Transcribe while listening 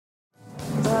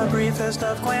briefest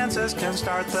of glances can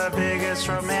start the biggest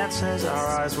romances. Our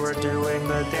eyes were doing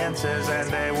the dances and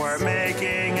they were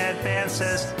making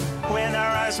advances. When our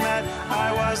eyes met,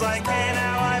 I was like, hey,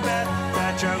 now I bet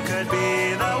that Joe could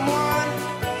be the one.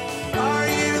 Are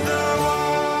you the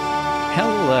one?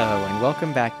 Hello, and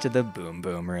welcome back to the Boom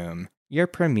Boom Room, your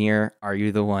premier Are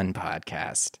You the One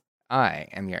podcast. I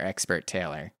am your expert,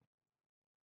 Taylor.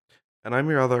 And I'm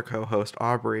your other co-host,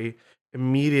 Aubrey.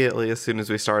 Immediately, as soon as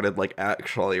we started,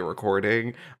 actually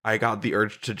recording, I got the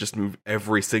urge to just move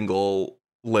every single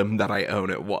limb that I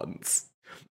own at once.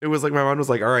 It was like, my mind was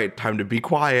like, all right, time to be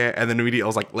quiet. And then immediately I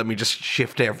was like, let me just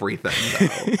shift everything,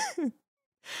 though.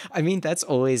 I mean, that's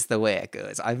always the way it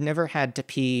goes. I've never had to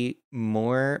pee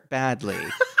more badly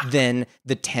than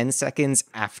the 10 seconds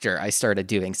after I started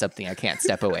doing something I can't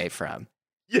step away from.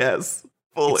 Yes,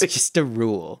 fully. It's just a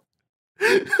rule.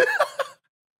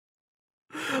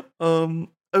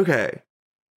 Okay.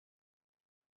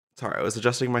 Sorry, I was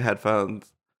adjusting my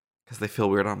headphones because they feel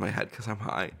weird on my head because I'm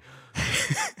high.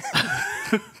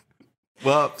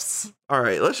 Whoops. All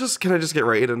right, can I just get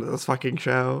right into this fucking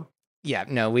show? Yeah,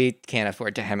 no, we can't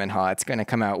afford to hem and haw. It's going to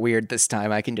come out weird this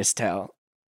time, I can just tell.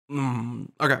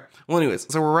 Okay. Well, anyways,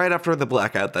 so we're right after the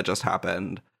blackout that just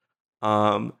happened.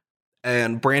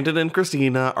 And Brandon and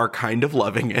Christina are kind of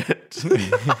loving it.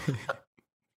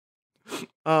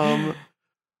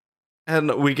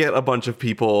 And we get a bunch of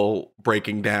people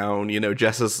breaking down. You know,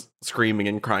 Jess is screaming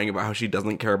and crying about how she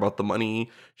doesn't care about the money.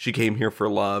 She came here for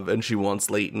love and she wants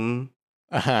Leighton.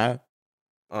 Uh-huh.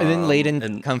 And then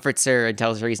Leighton comforts her and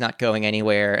tells her he's not going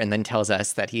anywhere, and then tells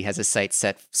us that he has his sights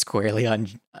set squarely on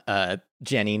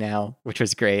Jenny now, which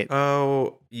was great.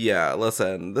 Oh, yeah,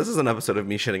 listen, this is an episode of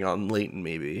me shitting on Leighton,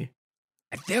 maybe.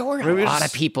 There were a lot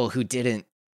of people who didn't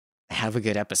have a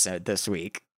good episode this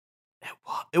week.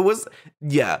 It was,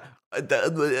 yeah.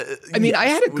 I mean, I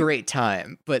had a great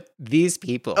time, but these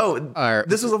people are...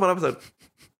 This was a fun episode.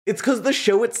 It's because the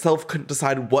show itself couldn't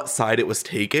decide what side it was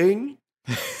taking.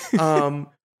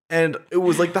 And it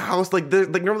was like the house,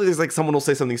 normally there's someone will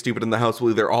say something stupid and the house will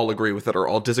either all agree with it or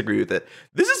all disagree with it.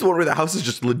 This is one where the house is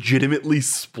just legitimately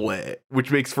split, which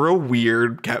makes for a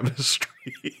weird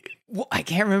chemistry. Well, I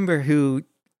can't remember who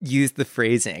used the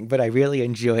phrasing, but I really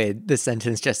enjoyed the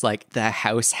sentence just like, the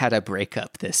house had a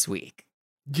breakup this week.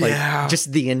 Yeah.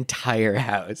 Just the entire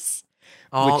house.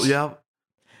 Oh, yeah.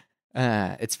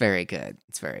 It's very good.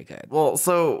 It's very good. Well,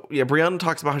 so, yeah, Brianna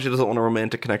talks about how she doesn't want a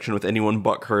romantic connection with anyone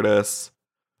but Curtis.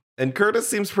 And Curtis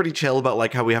seems pretty chill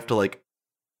about, how we have to,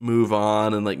 move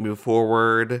on and, move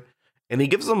forward. And he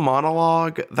gives a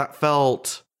monologue that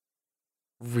felt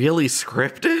really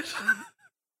scripted.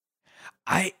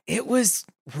 It was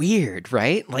weird,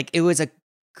 right? It was a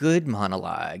good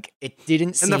monologue. It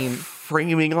didn't seem... And the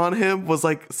framing on him was,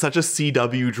 such a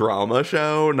CW drama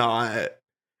show, not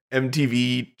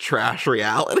MTV trash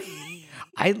reality.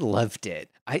 I loved it.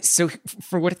 So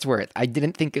for what it's worth, I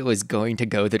didn't think it was going to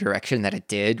go the direction that it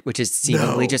did, which is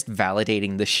seemingly just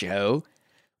validating the show.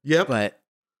 Yep. But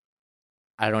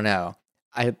I don't know.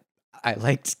 I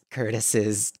liked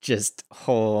Curtis's just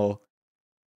whole...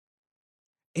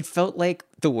 It felt like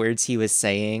the words he was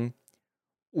saying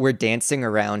were dancing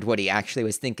around what he actually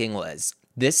was thinking was,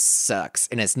 this sucks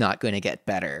and it's not going to get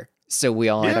better. So we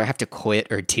all either have to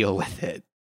quit or deal with it.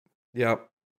 Yep.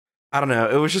 I don't know.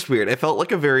 It was just weird. It felt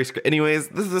like a very... Anyways,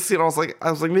 this is the scene I was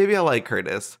like, maybe I like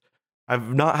Curtis.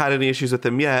 I've not had any issues with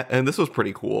him yet, and this was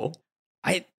pretty cool.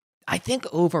 I think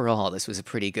overall this was a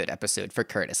pretty good episode for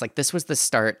Curtis. This was the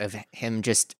start of him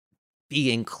just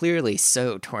being clearly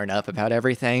so torn up about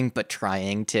everything, but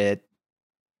trying to,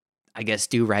 I guess,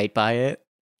 do right by it.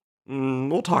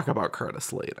 We'll talk about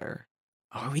Curtis later.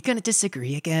 Are we going to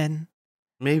disagree again?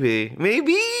 Maybe.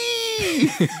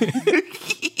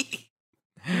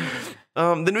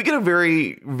 Then we get a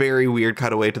very, very weird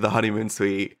cutaway to the honeymoon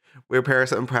suite where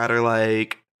Paris and Pratt are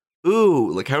like, ooh,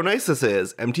 look how nice this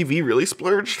is. MTV really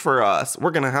splurged for us.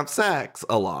 We're going to have sex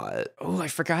a lot. Oh, I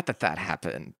forgot that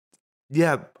happened.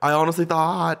 Yeah, I honestly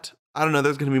thought, I don't know,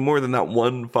 there's going to be more than that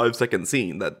 1 5-second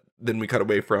scene that then we cut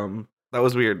away from. That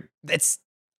was weird.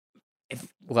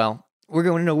 We're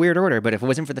going in a weird order, but if it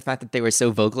wasn't for the fact that they were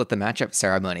so vocal at the matchup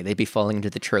ceremony, they'd be falling into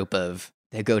the trope of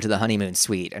they go to the honeymoon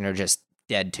suite and are just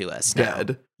dead to us now.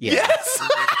 Dead. Yeah. Yes!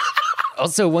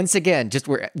 Also, once again, just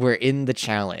we're in the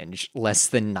challenge less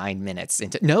than 7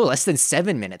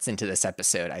 minutes into this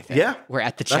episode, I think. Yeah. We're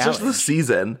at the challenge. That's just the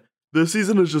season. The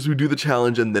season is just we do the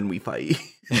challenge and then we fight.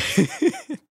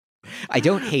 I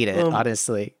don't hate it,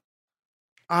 honestly.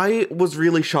 I was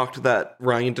really shocked that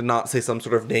Ryan did not say some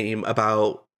sort of name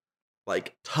about,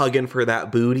 tugging for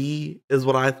that booty, is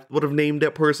what I would have named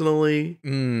it personally.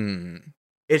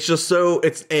 it's just so,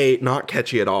 it's A, not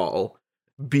catchy at all.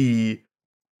 B,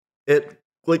 it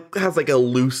like has like a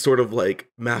loose sort of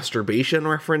like masturbation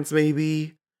reference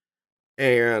maybe.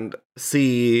 And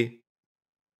C,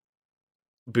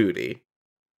 booty.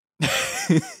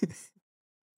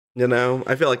 You know,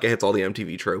 I feel like it hits all the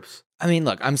MTV tropes. I mean,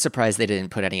 look, I'm surprised they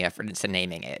didn't put any effort into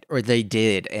naming it, or they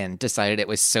did and decided it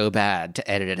was so bad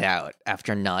to edit it out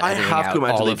after not editing out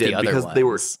all of the other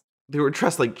ones. They were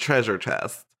dressed like treasure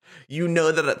chests. You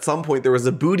know that at some point there was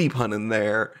a booty pun in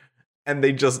there, and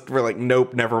they just were like,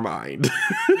 nope, never mind.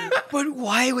 But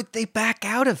why would they back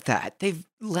out of that? They've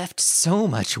left so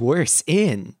much worse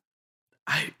in.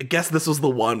 I guess this was the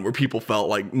one where people felt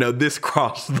like, no, this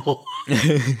crossed the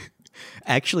line.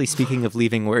 Actually, speaking of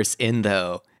leaving worse in,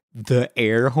 though, the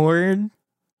air horn.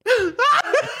 Did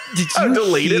you How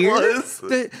delayed it hear was?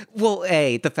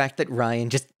 The fact that Ryan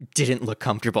just didn't look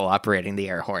comfortable operating the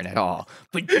air horn at all.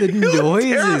 But the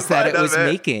noises that it was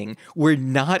making were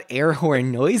not air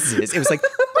horn noises. It was like,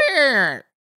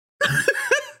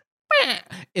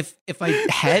 if I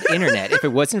had internet, if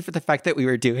it wasn't for the fact that we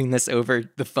were doing this over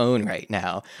the phone right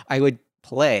now, I would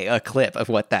play a clip of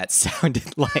what that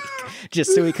sounded like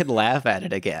just so we could laugh at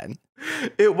it again.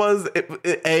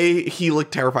 A, he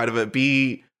looked terrified of it.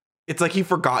 B, it's like he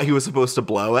forgot he was supposed to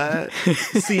blow it.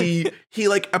 C, he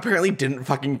like apparently didn't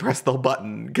fucking press the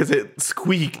button because it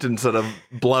squeaked instead of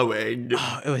blowing.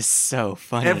 Oh, it was so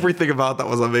funny. Everything about that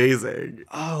was amazing.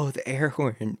 Oh, the air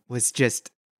horn was just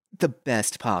the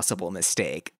best possible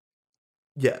mistake.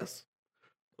 Yes.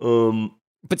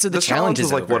 But so the challenge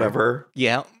is like over. whatever.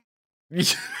 Yeah.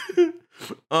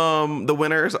 The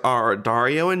winners are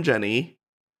Dario and Jenny,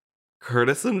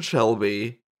 Curtis and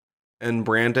Shelby, and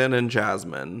Brandon and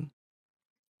Jasmine.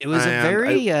 It was a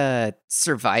very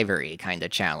Survivor-y kind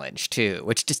of challenge too,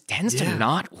 which just tends to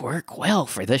not work well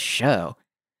for this show.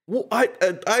 Well, I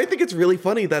think it's really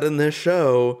funny that in this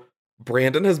show,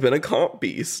 Brandon has been a comp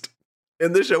beast.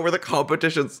 In the show where the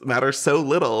competitions matter so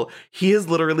little, he has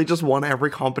literally just won every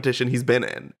competition he's been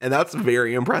in. And that's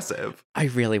very impressive. I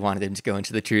really wanted him to go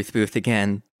into the truth booth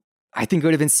again. I think it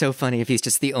would have been so funny if he's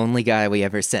just the only guy we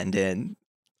ever send in.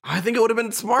 I think it would have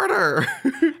been smarter.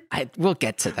 We'll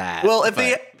get to that. Well, if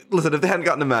they hadn't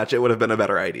gotten a match, it would have been a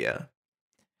better idea.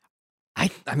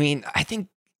 I mean, I think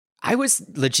I was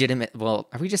legitimate. Well,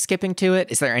 are we just skipping to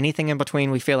it? Is there anything in between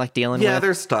we feel like dealing with? Yeah,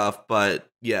 there's stuff, but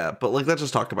like, let's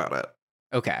just talk about it.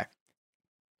 Okay.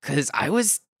 Because I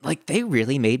was like, they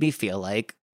really made me feel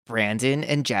like Brandon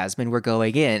and Jasmine were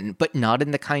going in, but not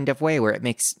in the kind of way where it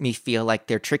makes me feel like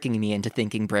they're tricking me into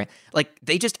thinking like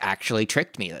they just actually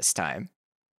tricked me this time.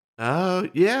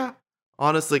 Yeah.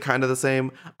 Honestly, kind of the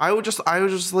same. I was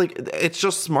just like, it's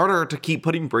just smarter to keep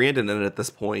putting Brandon in at this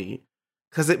point.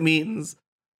 Because it means,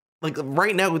 like,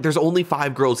 right now, there's only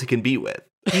 5 girls he can be with.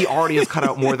 He already has cut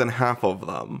out more than half of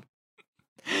them.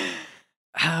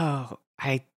 Oh,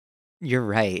 you're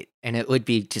right. And it would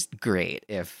be just great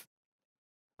if...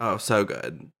 Oh, so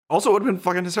good. Also, it would have been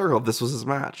fucking hysterical if this was his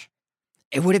match.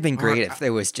 It would have been great if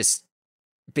there was just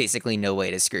basically no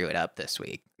way to screw it up this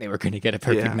week. They were going to get a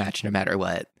perfect match no matter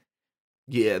what.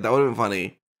 Yeah, that would have been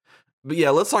funny. But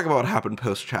yeah, let's talk about what happened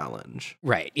post-challenge.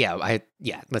 Right, yeah,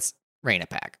 let's rein it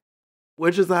back.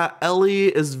 Which is that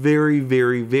Ellie is very,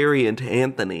 very, very into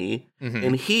Anthony,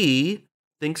 and he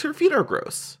thinks her feet are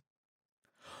gross.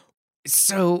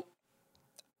 So,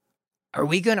 are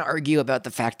we going to argue about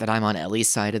the fact that I'm on Ellie's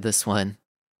side of this one?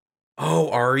 Oh,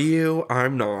 are you?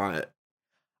 I'm not.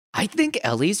 I think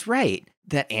Ellie's right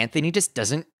that Anthony just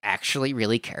doesn't actually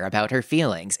really care about her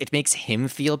feelings. It makes him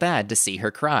feel bad to see her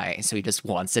cry, so he just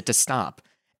wants it to stop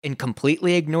and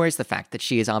completely ignores the fact that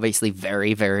she is obviously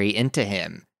very, very into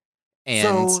him.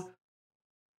 And so,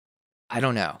 I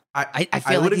don't know. I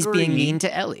feel like he's being mean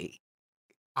to Ellie.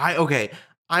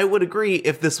 I would agree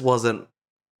if this wasn't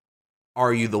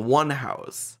Are You the One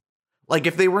house. Like,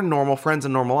 if they were normal friends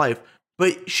in normal life.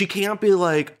 But she can't be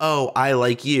like, oh, I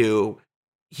like you.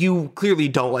 You clearly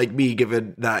don't like me,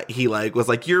 given that he was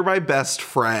like, you're my best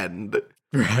friend.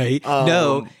 Right?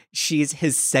 No, she's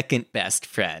his second best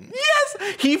friend.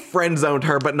 Yes! He friend zoned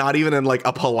her, but not even in like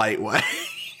a polite way.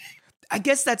 I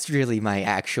guess that's really my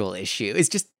actual issue. It's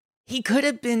just, he could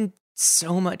have been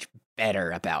so much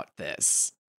better about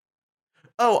this.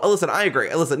 Oh, listen, I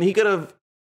agree. Listen, he could have...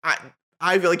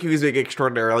 I feel like he was being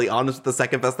extraordinarily honest with the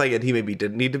second best thing, and he maybe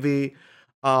didn't need to be.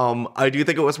 I do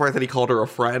think it was smart that he called her a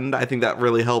friend. I think that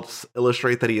really helps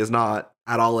illustrate that he is not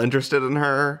at all interested in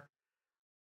her.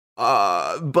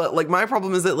 But, like, my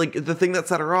problem is that, like, the thing that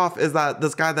set her off is that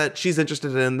this guy that she's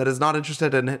interested in, that is not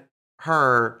interested in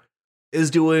her,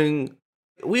 is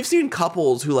We've seen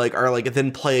couples who like are like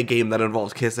then play a game that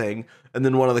involves kissing, and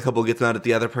then one of the couple gets mad at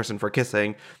the other person for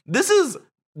kissing. This is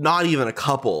not even a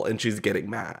couple, and she's getting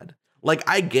mad. Like,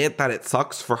 I get that it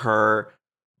sucks for her,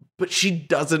 but she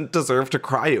doesn't deserve to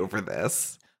cry over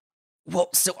this. Well,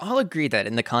 so I'll agree that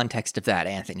in the context of that,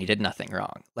 Anthony did nothing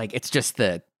wrong. Like, it's just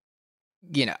the,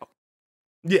 Yeah.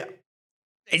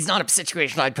 it's not a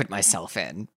situation I'd put myself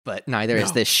in, but neither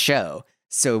is this show.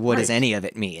 So what does any of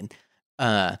it mean?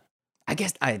 I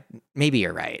guess maybe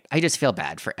you're right. I just feel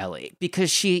bad for Ellie because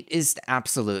she is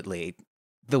absolutely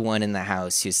the one in the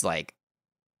house who's like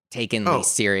taken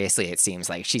least seriously. It seems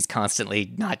like she's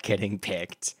constantly not getting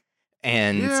picked,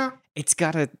 and it's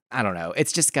gotta, I don't know,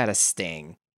 it's just gotta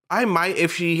sting. I might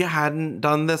if she hadn't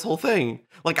done this whole thing.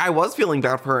 Like, I was feeling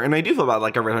bad for her, and I do feel bad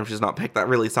like every time she's not picked. That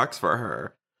really sucks for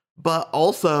her. But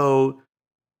also,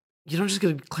 you don't just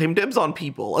get to claim dibs on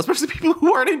people, especially people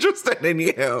who aren't interested in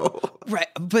you. Right,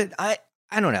 but I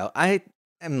don't know.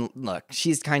 Look,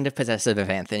 she's kind of possessive of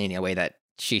Anthony in a way that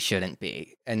she shouldn't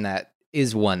be, and that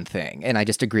is one thing, and I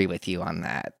just agree with you on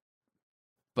that.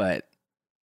 But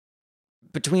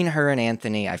between her and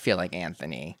Anthony, I feel like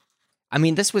Anthony. I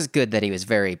mean, this was good that he was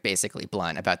very basically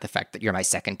blunt about the fact that you're my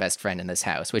second best friend in this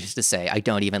house, which is to say, I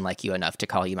don't even like you enough to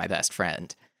call you my best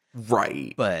friend.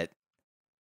 Right. But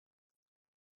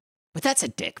that's a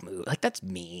dick move. Like, that's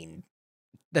mean.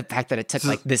 The fact that it took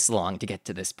like this long to get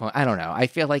to this point, I don't know. I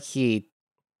feel like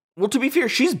well, to be fair,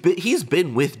 he's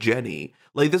been with Jenny.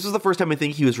 Like, this was the first time I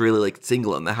think he was really like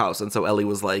single in the house, and so Ellie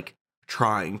was like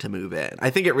trying to move in. I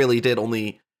think it really did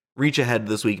only reach ahead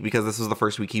this week because this was the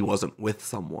first week he wasn't with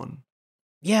someone.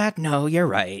 Yeah, no, you're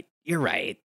right. You're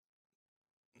right.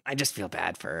 I just feel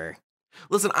bad for her.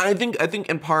 Listen, I think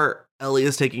in part Ellie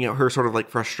is taking out her sort of like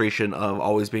frustration of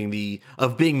always being the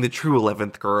true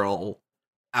 11th girl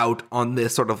out on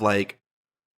this sort of like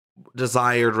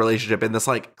desired relationship and this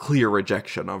like clear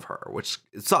rejection of her, which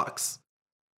it sucks.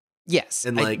 Yes,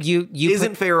 and like you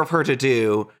isn't fair of her to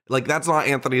do. Like, that's not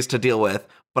Anthony's to deal with,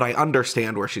 but I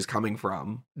understand where she's coming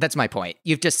from. That's my point.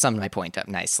 You've just summed my point up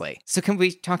nicely. So can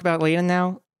we talk about Layden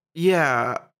now?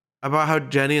 Yeah, about how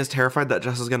Jenny is terrified that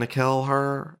Jess is going to kill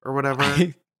her or whatever.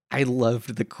 I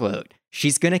loved the quote.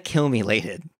 She's going to kill me,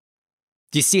 Layden.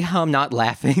 Do you see how I'm not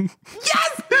laughing?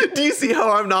 Yes! Do you see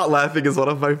how I'm not laughing is one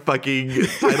of my fucking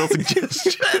title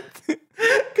suggestions?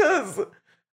 Because,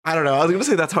 I don't know, I was going to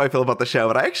say that's how I feel about the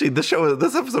show, but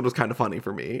this episode was kind of funny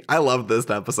for me. I love this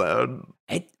episode.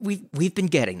 We've been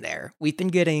getting there. We've been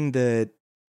getting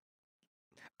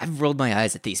I've rolled my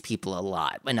eyes at these people a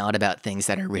lot, but not about things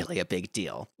that are really a big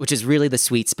deal, which is really the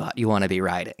sweet spot you want to be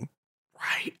riding.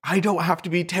 Right. I don't have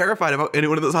to be terrified about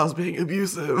anyone in this house being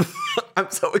abusive. I'm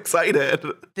so excited.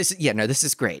 This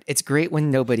is great. It's great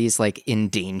when nobody's like in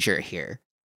danger here.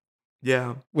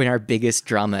 Yeah. When our biggest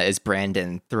drama is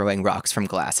Brandon throwing rocks from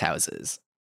glass houses.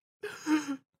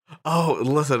 Oh,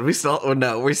 listen, we still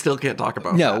can't talk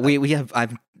about that. No,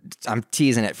 I'm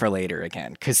teasing it for later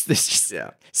again, because there's just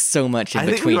so much in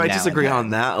between. I think we might disagree on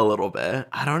that a little bit.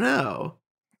 I don't know.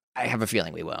 I have a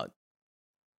feeling we won't.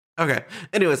 Okay.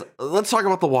 Anyways, let's talk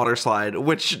about the water slide,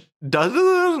 which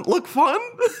doesn't look fun.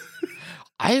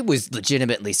 I was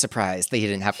legitimately surprised that he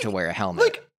didn't have to wear a helmet.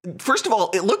 Like, first of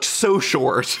all, it looked so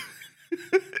short.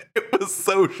 It was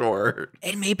so short.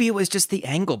 And maybe it was just the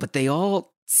angle, but they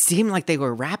all seemed like they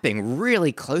were wrapping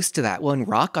really close to that one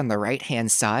rock on the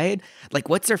right-hand side. Like,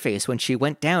 what's her face when she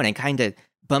went down and kind of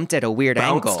bumped at a weird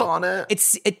Bounced angle? on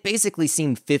it. It basically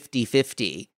seemed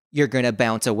 50-50. You're going to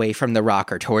bounce away from the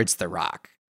rock or towards the rock.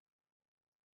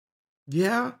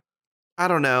 Yeah. I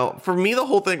don't know. For me, the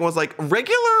whole thing was like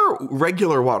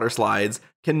regular water slides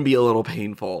can be a little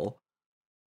painful.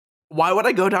 Why would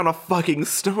I go down a fucking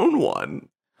stone one?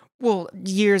 Well,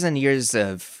 years and years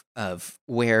of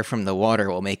wear from the water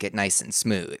will make it nice and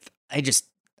smooth.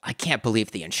 I can't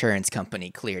believe the insurance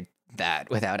company cleared that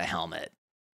without a helmet.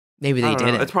 Maybe they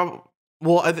didn't. It's probably,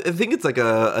 well, I think it's like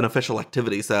an official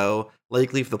activity, so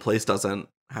likely if the place doesn't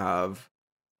have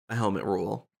a helmet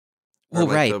rule. Well,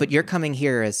 like right, but you're coming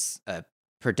here as a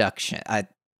production.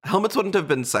 Helmets wouldn't have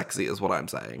been sexy, is what I'm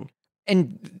saying.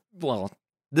 And, well,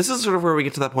 this is sort of where we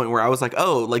get to that point where I was like,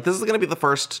 oh, like this is going to be the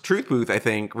first truth booth, I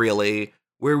think, really,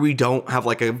 where we don't have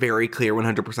like a very clear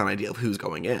 100% idea of who's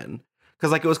going in.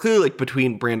 Because like it was clearly like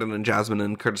between Brandon and Jasmine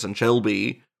and Curtis and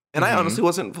Shelby. And I honestly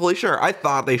wasn't fully sure. I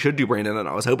thought they should do Brandon, and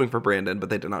I was hoping for Brandon, but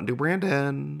they did not do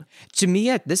Brandon. To me,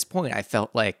 at this point, I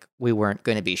felt like we weren't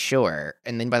going to be sure.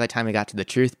 And then by the time we got to the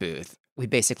truth booth, we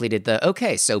basically did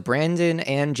okay, so Brandon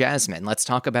and Jasmine, let's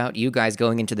talk about you guys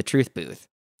going into the truth booth.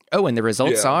 Oh, and the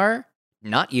results are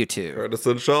Not you two. Curtis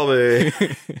and Shelby.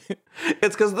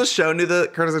 It's because the show knew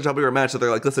that Curtis and Shelby were matched, so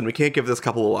they're like, listen, we can't give this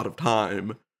couple a lot of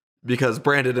time because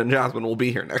Brandon and Jasmine will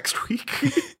be here next week.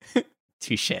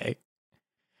 Touche.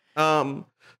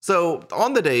 So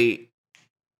on the date,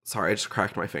 sorry, I just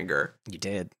cracked my finger. You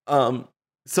did.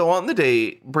 So on the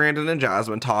date, Brandon and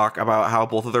Jasmine talk about how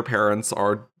both of their parents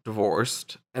are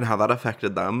divorced and how that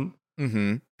affected them.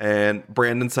 Mm-hmm. And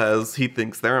Brandon says he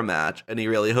thinks they're a match and he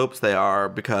really hopes they are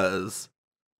because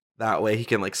that way he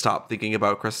can like stop thinking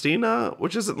about Christina,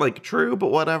 which isn't like true,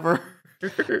 but whatever.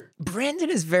 Brandon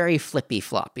is very flippy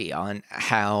floppy on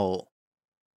how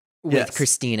with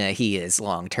Christina he is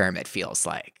long term, it feels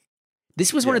like.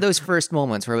 This was one of those first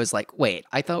moments where it was like, wait,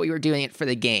 I thought we were doing it for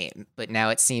the game, but now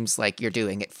it seems like you're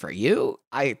doing it for you.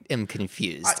 I am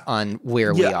confused on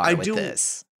where we are with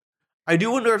this. I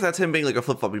do wonder if that's him being like a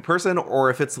flip-floppy person or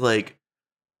if it's like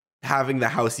having the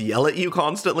house yell at you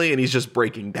constantly and he's just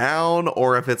breaking down,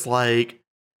 or if it's like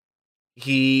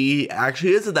he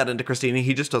actually isn't that into Christina,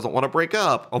 he just doesn't want to break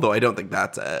up, although I don't think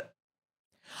that's it.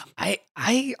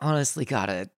 I honestly got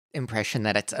an impression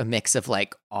that it's a mix of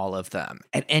like all of them.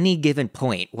 At any given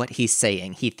point, what he's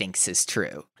saying he thinks is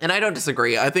true. And I don't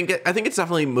disagree. I think it's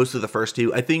definitely mostly the first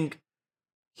two. I think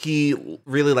he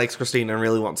really likes Christina and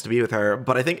really wants to be with her,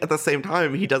 but I think at the same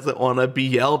time he doesn't want to be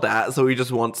yelled at, so he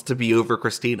just wants to be over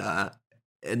Christina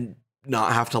and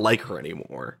not have to like her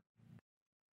anymore.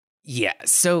 Yeah,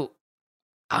 so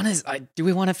honest, do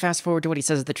we want to fast forward to what he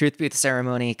says at the Truth Booth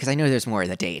ceremony? Because I know there's more of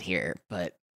the date here,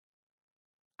 but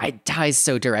it ties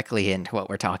so directly into what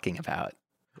we're talking about.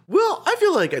 Well, I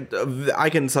feel like I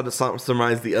can sort of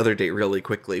surmise the other date really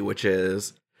quickly, which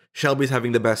is Shelby's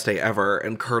having the best day ever,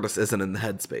 and Curtis isn't in the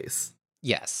headspace.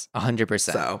 Yes, 100%.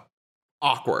 So,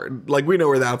 awkward. Like, we know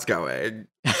where that's going.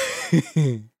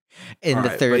 And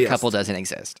the third couple doesn't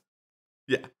exist.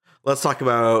 Yeah. Let's talk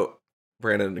about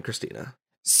Brandon and Christina.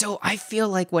 So, I feel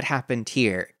like what happened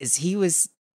here is he was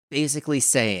basically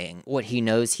saying what he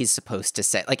knows he's supposed to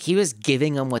say. Like, he was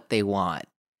giving them what they want.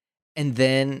 And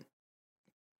then,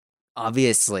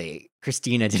 obviously,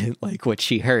 Christina didn't like what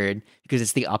she heard because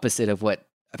it's the opposite of what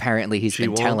apparently he's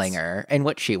been telling her and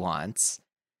what she wants.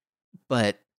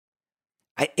 But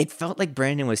it felt like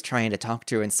Brandon was trying to talk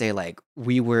to her and say, like,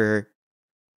 we were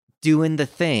doing the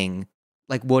thing.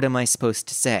 Like, what am I supposed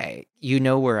to say? You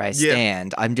know where I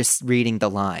stand. I'm just reading the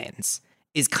lines.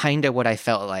 Is kind of what I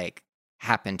felt like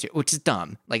happened to, which is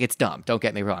dumb. Like, it's dumb. Don't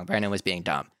get me wrong. Brandon was being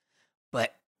dumb.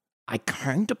 But I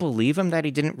kind of believe him that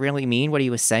he didn't really mean what he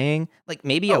was saying. Like,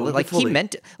 maybe he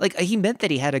meant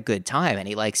that he had a good time and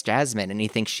he likes Jasmine and he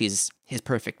thinks she's his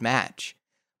perfect match.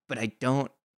 But I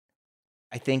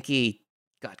think he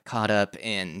got caught up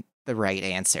in the right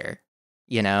answer,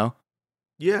 you know?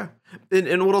 Yeah.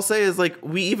 And what I'll say is, like,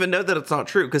 we even know that it's not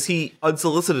true because he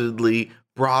unsolicitedly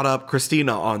brought up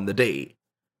Christina on the date.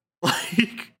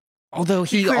 Like, although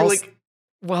he also, like,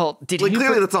 well, did like, he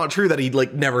clearly that's not true that he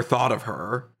like never thought of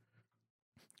her.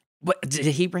 What, did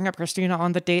he bring up Christina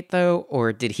on the date, though?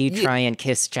 Or did he try and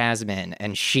kiss Jasmine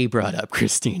and she brought up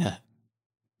Christina?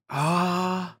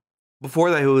 Before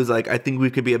that, he was like, I think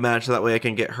we could be a match so that way I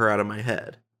can get her out of my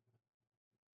head.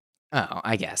 Oh,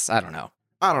 I guess. I don't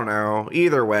know.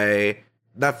 Either way,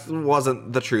 that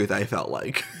wasn't the truth, I felt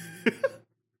like.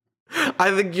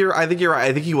 I think you're right.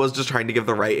 I think he was just trying to give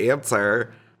the right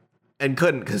answer and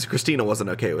couldn't because Christina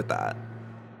wasn't okay with that.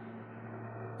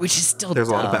 Which is still There's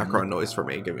dumb. a lot of background noise for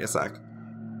me. Give me a sec.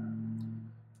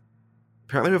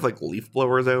 Apparently we have like leaf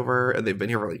blowers over and they've been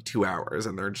here for like 2 hours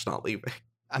and they're just not leaving.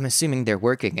 I'm assuming they're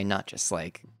working and not just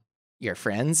like your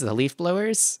friends, the leaf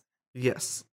blowers?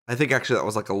 Yes. I think actually that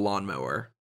was like a lawnmower.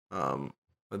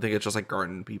 I think it's just like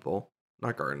garden people.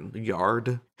 Not garden,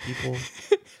 yard people.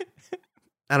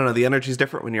 I don't know. The energy's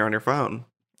different when you're on your phone.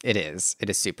 It is. It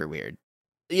is super weird.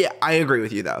 Yeah, I agree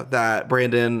with you, though, that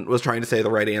Brandon was trying to say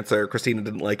the right answer. Christina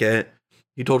didn't like it.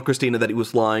 He told Christina that he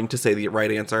was lying to say the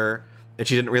right answer, and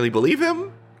she didn't really believe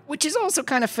him. Which is also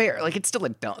kind of fair. Like, it's still a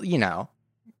dumb, you know.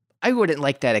 I wouldn't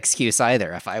like that excuse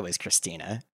either if I was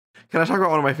Christina. Can I talk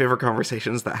about one of my favorite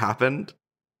conversations that happened?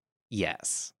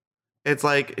 Yes. It's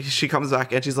like, she comes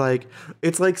back and she's like,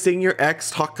 it's like seeing your ex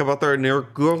talk about their new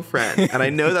girlfriend. And I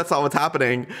know that's not what's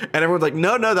happening. And everyone's like,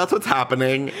 no, that's what's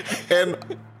happening. And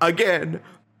again,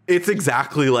 it's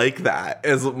exactly like that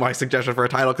is my suggestion for a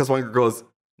title. Because one girl goes,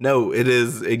 no, it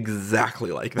is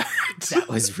exactly like that. That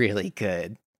was really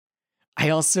good. I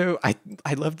also, I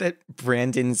love that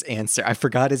Brandon's answer. I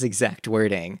forgot his exact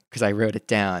wording because I wrote it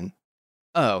down.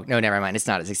 Oh, no, never mind. It's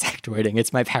not his exact wording.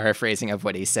 It's my paraphrasing of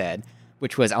what he said,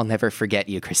 which was, I'll never forget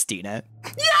you, Christina.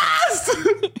 Yes!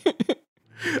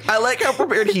 I like how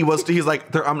prepared he was. He's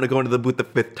like, I'm going to go into the booth the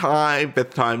fifth time.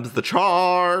 Fifth time's the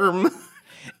charm.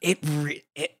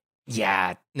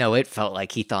 Yeah, no, it felt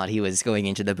like he thought he was going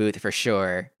into the booth for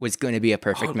sure, was going to be a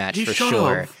perfect match for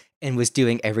sure, and was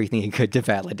doing everything he could to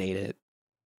validate it.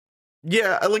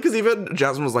 Yeah, like, because even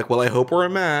Jasmine was like, well, I hope we're a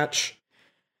match.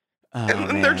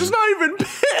 And they're just not even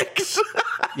picked.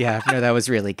 Yeah, no, that was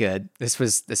really good. This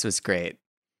was great.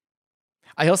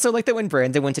 I also like that when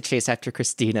Brandon went to chase after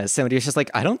Christina, somebody was just like,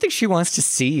 I don't think she wants to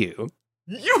see you.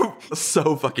 You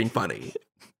so fucking funny.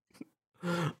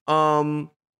 All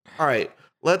right.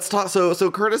 Let's talk. So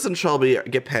Curtis and Shelby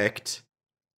get picked.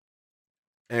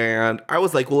 And I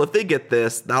was like, well, if they get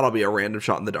this, that'll be a random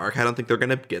shot in the dark. I don't think they're going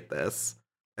to get this.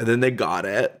 And then they got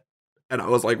it. And I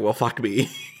was like, well, fuck me.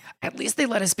 At least they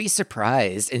let us be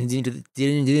surprised and didn't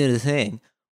do the thing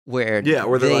where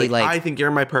they're like, I think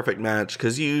you're my perfect match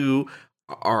because you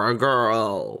are a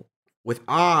girl with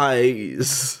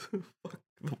eyes.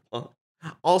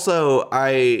 Also,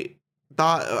 I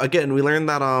thought, again, we learned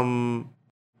that,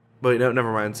 wait, no,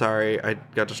 never mind. Sorry, I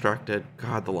got distracted.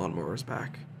 God, the lawnmower's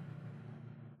back.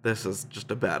 This is just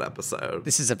a bad episode.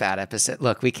 This is a bad episode.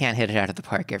 Look, we can't hit it out of the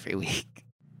park every week.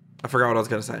 I forgot what I was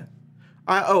going to say.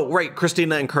 Right.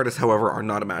 Christina and Curtis, however, are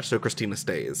not a match, so Christina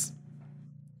stays.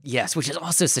 Yes, which is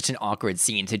also such an awkward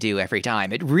scene to do every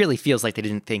time. It really feels like they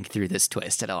didn't think through this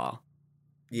twist at all.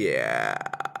 Yeah,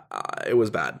 it was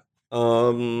bad.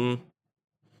 Could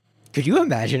you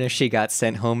imagine if she got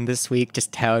sent home this week,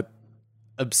 just how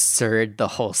absurd the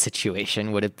whole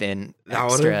situation would have been? That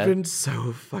would have been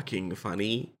so fucking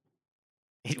funny.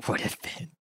 It would have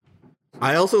been.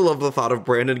 I also love the thought of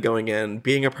Brandon going in,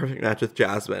 being a perfect match with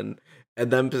Jasmine, and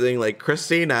them saying, like,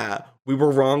 Christina, we were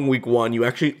wrong week one. You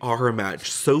actually are a match.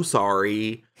 So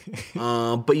sorry.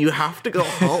 But you have to go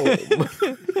home.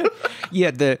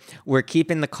 Yeah, we're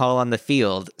keeping the call on the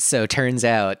field, so turns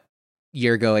out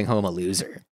you're going home a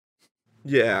loser.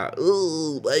 Yeah.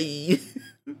 Ooh,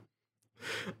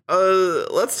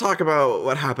 let's talk about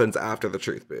what happens after the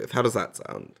truth booth. How does that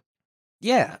sound?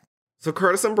 Yeah. So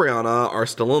Curtis and Brianna are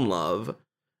still in love,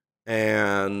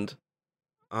 and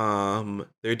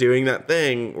they're doing that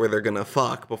thing where they're gonna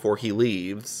fuck before he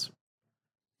leaves,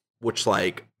 which,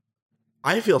 like,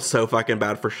 I feel so fucking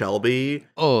bad for Shelby.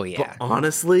 Oh, yeah. But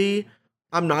honestly,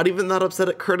 I'm not even that upset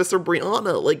at Curtis or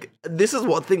Brianna. Like, this is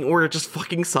one thing where it just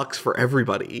fucking sucks for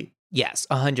everybody. Yes,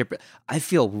 100%. I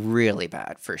feel really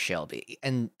bad for Shelby.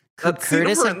 And That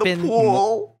Curtis scene of her have in the been...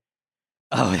 pool.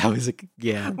 Oh, that was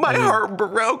yeah. My heart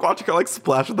broke watching her, like,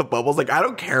 splash with the bubbles. Like, I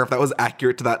don't care if that was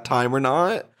accurate to that time or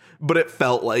not, but it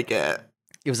felt like it.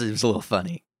 It was a little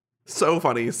funny. So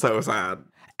funny, so sad.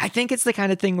 I think it's the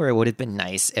kind of thing where it would have been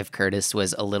nice if Curtis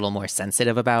was a little more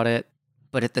sensitive about it.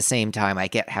 But at the same time, I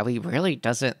get how he really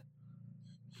doesn't...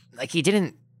 Like, he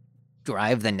didn't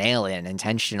drive the nail in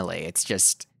intentionally. It's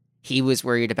just... He was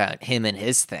worried about him and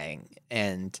his thing.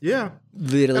 And yeah,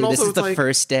 literally, this is the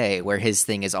first day where his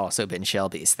thing has also been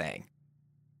Shelby's thing.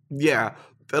 Yeah.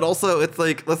 But also, it's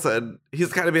like, listen,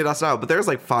 he's kind of being us out, but there's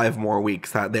like 5 more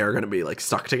weeks that they're going to be like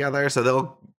stuck together. So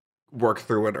they'll work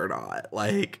through it or not.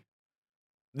 Like,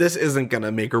 this isn't going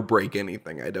to make or break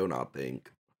anything, I do not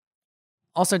think.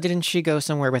 Also, didn't she go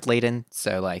somewhere with Layden?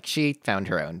 So, like, she found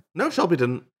her own. No, Shelby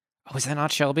didn't. Oh, was that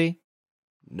not Shelby?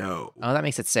 No. Oh, that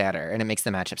makes it sadder, and it makes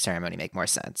the matchup ceremony make more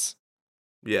sense.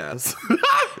 Yes.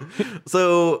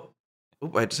 So,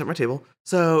 I just hit my table.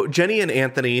 So, Jenny and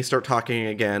Anthony start talking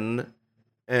again,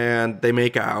 and they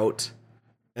make out,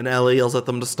 and Ellie yells at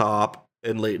them to stop,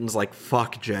 and Layton's like,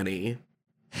 fuck Jenny.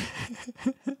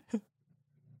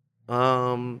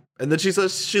 And then she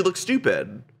says she looks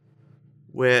stupid,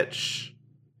 which,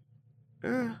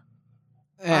 I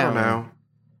don't know.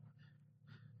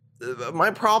 My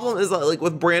problem is that, like,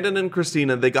 with Brandon and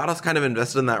Christina, they got us kind of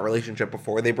invested in that relationship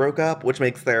before they broke up, which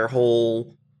makes their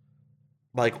whole,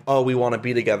 like, oh, we want to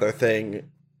be together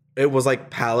thing, it was, like,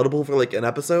 palatable for, like, an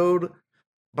episode,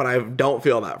 but I don't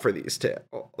feel that for these two.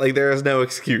 Like, there is no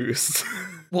excuse.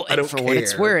 Well, and for what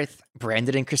it's worth,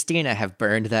 Brandon and Christina have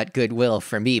burned that goodwill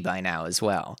for me by now as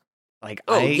well. Like,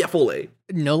 yeah, fully.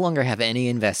 No longer have any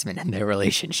investment in their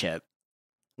relationship.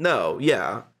 No,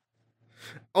 yeah.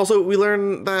 Also, we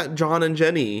learn that John and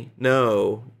Jenny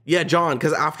know. Yeah, John,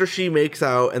 because after she makes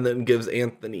out and then gives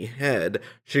Anthony head,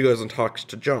 she goes and talks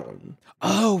to John.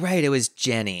 Oh, right, it was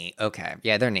Jenny. Okay,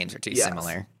 yeah, their names are too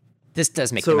similar. This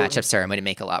does make the matchup ceremony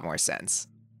make a lot more sense.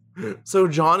 So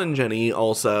John and Jenny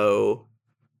also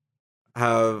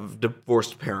have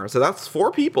divorced parents. So that's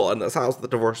 4 people in this house that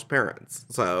divorced parents.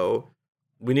 So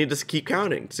we need to keep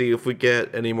counting, see if we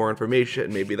get any more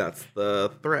information. Maybe that's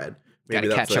the thread. Maybe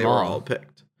that's why they were all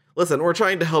picked. Listen, we're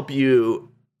trying to help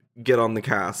you get on the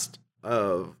cast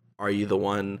of Are You the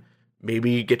One?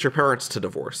 Maybe get your parents to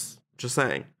divorce. Just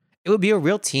saying. It would be a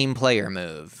real team player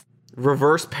move.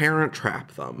 Reverse parent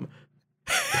trap them.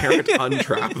 Parent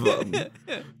untrap them.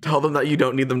 Tell them that you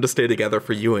don't need them to stay together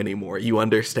for you anymore. You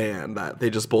understand that they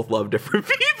just both love different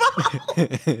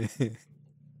people.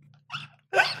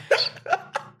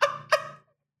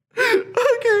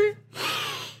 Okay.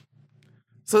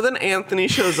 So then Anthony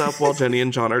shows up while Jenny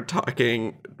and John are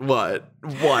talking. What?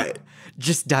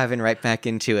 Just diving right back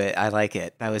into it. I like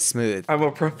it. That was smooth. I'm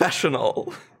a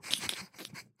professional.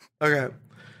 Okay.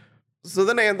 So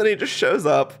then Anthony just shows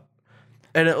up,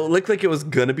 and it looked like it was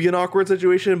gonna be an awkward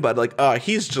situation, but like,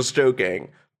 he's just joking.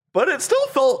 But it still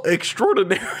felt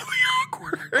extraordinarily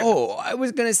awkward. Oh, I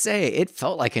was gonna say, it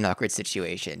felt like an awkward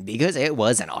situation, because it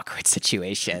was an awkward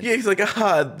situation. Yeah, he's like,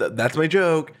 that's my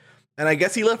joke. And I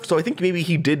guess he left, so I think maybe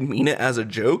he did mean it as a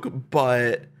joke,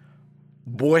 but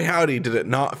boy howdy, did it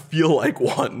not feel like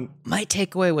one. My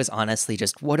takeaway was honestly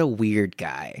just, what a weird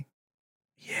guy.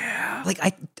 Yeah. Like,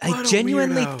 I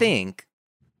genuinely think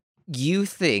you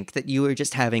think that you were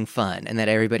just having fun and that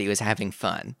everybody was having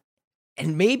fun.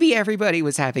 And maybe everybody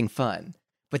was having fun,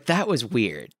 but that was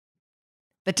weird.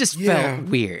 That just felt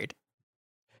weird.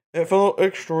 It felt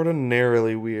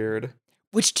extraordinarily weird.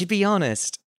 Which, to be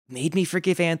honest, made me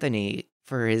forgive Anthony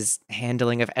for his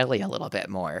handling of Ellie a little bit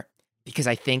more. Because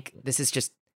I think it's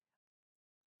just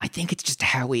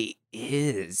how he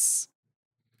is.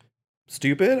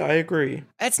 Stupid? I agree.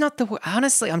 That's not the word.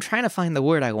 Honestly, I'm trying to find the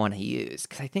word I want to use.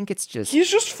 Because I think it's just...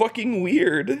 He's just fucking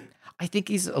weird. I think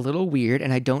he's a little weird,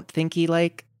 and I don't think he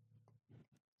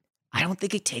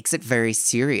takes it very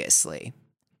seriously.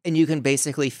 And you can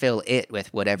basically fill it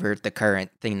with whatever the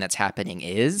current thing that's happening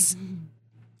is.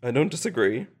 I don't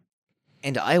disagree.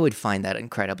 And I would find that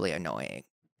incredibly annoying.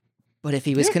 But if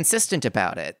he was consistent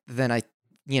about it, then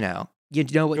you know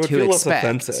what to expect. Less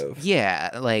offensive. Yeah,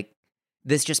 like,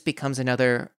 this just becomes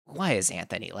another, why is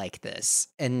Anthony like this?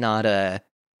 And not a,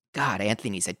 God,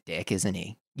 Anthony's a dick, isn't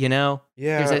he? You know?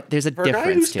 Yeah. There's a for difference a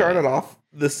guy who to started it. off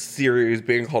this series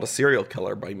being called a serial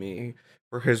killer by me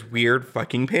for his weird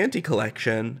fucking panty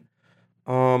collection,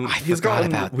 he's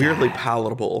gotten weirdly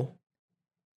palatable.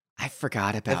 I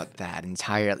forgot about that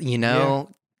entirely. You know,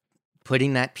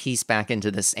 putting that piece back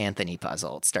into this Anthony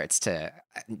puzzle, it starts to,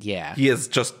 He is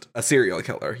just a serial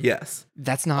killer, yes.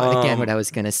 That's not, again, what I was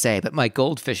going to say, but my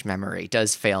goldfish memory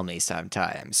does fail me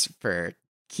sometimes for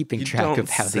keeping track of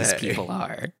how these people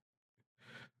are.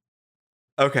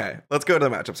 Okay, let's go to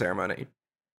the matchup ceremony.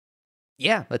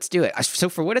 Yeah, let's do it. So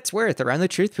for what it's worth, around the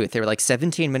truth booth, there were like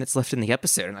 17 minutes left in the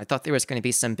episode, and I thought there was going to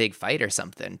be some big fight or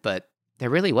something, but there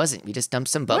really wasn't. We just dumped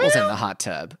some bubbles in the hot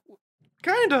tub.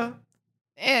 Kinda.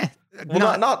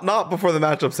 Well, not before the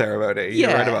matchup ceremony.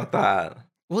 You're right about that.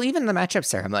 Well, even the matchup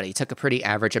ceremony took a pretty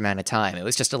average amount of time. It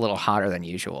was just a little hotter than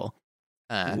usual.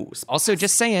 Also,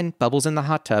 just saying, bubbles in the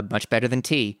hot tub, much better than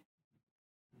tea.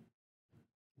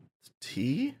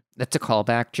 Tea? That's a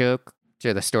callback joke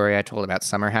to the story I told about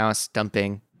Summer House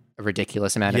dumping a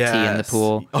ridiculous amount of tea in the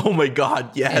pool. Oh my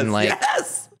God, yes, and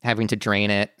having to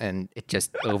drain it, and it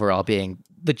just overall being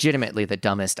legitimately the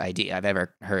dumbest idea I've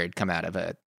ever heard come out of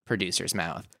a producer's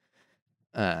mouth.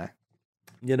 I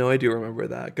do remember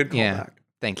that. Good callback. Yeah,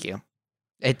 thank you.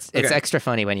 It's extra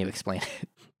funny when you explain it.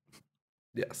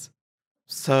 Yes.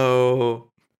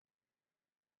 So,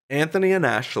 Anthony and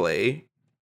Ashley,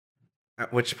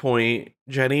 at which point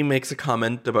Jenny makes a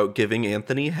comment about giving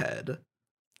Anthony head.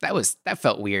 That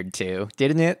felt weird too,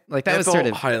 didn't it? Like that was felt sort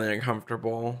of highly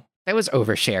uncomfortable. That was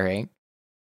oversharing.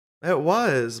 It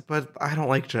was, but I don't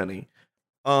like Jenny.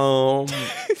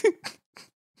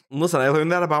 Listen, I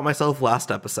learned that about myself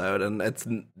last episode, and it's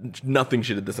nothing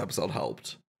she did this episode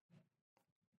helped.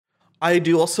 I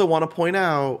do also want to point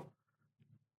out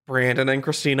Brandon and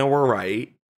Christina were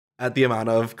right at the amount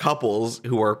of couples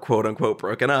who are quote unquote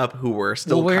broken up who were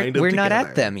still kind of we're together. Not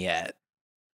at them yet.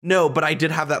 No, but I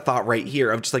did have that thought right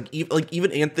here of just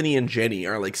even Anthony and Jenny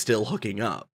are like still hooking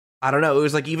up. I don't know. It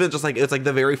was like it's like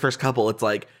the very first couple. It's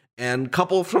like, and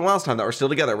couple from last time that were still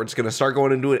together, we're just gonna start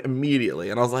going into it immediately.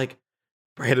 And I was like,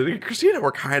 Brandon and Christina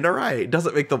were kind of right. It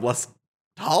doesn't make them less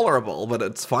tolerable, but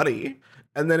it's funny.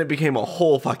 And then it became a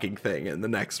whole fucking thing in the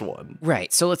next one.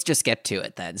 Right. So let's just get to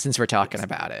it then, since we're talking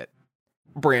about it.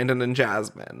 Brandon and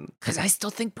Jasmine. Because I still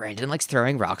think Brandon likes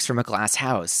throwing rocks from a glass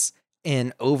house.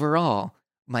 And overall,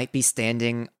 might be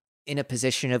standing in a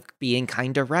position of being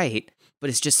kind of right, but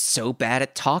is just so bad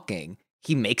at talking.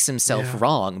 He makes himself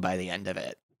wrong by the end of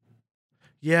it.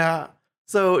 Yeah.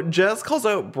 So Jess calls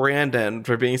out Brandon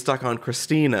for being stuck on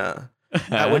Christina.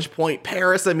 At which point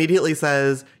Paris immediately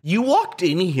says, "You walked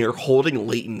in here holding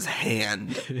Leighton's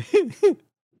hand."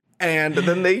 And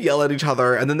then they yell at each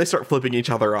other, and then they start flipping each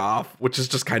other off, which is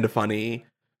just kind of funny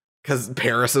because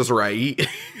Paris is right.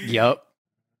 Yep.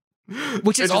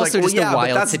 Which is also just a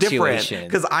wild situation.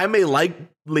 Because I may like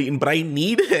Leighton, but I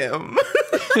need him.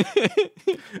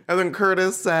 And then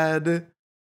Curtis said,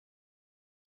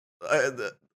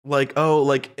 why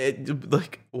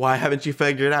haven't you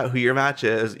figured out who your match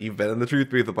is? You've been in the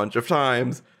truth booth a bunch of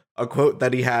times. A quote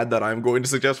that he had that I'm going to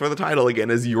suggest for the title again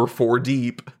is, "You're 4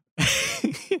 deep."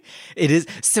 It is.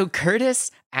 So Curtis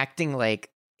acting like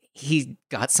he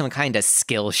got some kind of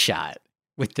skill shot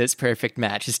with this perfect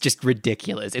match is just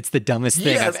ridiculous. It's the dumbest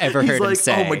thing I've ever heard him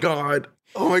say.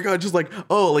 Oh my god, just like,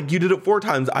 oh, like you did it 4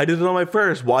 times. I did it on my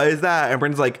first. Why is that? And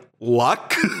Brandon's like,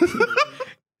 luck.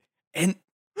 and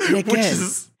again,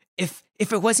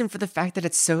 if it wasn't for the fact that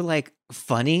it's so like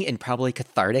funny and probably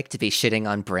cathartic to be shitting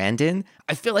on Brandon,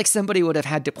 I feel like somebody would have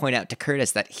had to point out to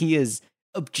Curtis that he is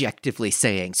objectively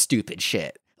saying stupid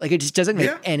shit. Like, it just doesn't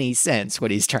make any sense what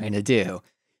he's trying to do.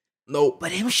 No.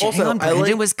 But him shitting on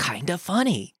Brandon was kind of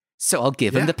funny. So I'll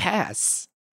give him the pass.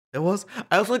 It was.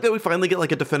 I also like that we finally get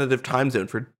like a definitive time zone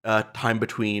for time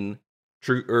between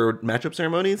true or matchup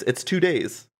ceremonies. It's 2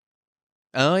 days.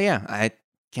 Oh, yeah. I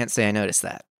can't say I noticed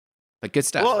that. But good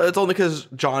stuff. Well, it's only because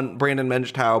Brandon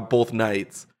mentioned how both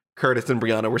nights Curtis and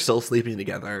Brianna were still sleeping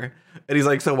together. And he's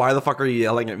like, so why the fuck are you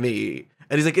yelling at me?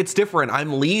 And he's like, it's different.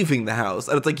 I'm leaving the house.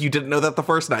 And it's like, you didn't know that the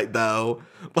first night, though.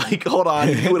 Like, hold on.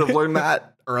 You would have learned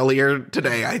that earlier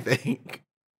today, I think.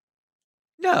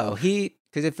 No,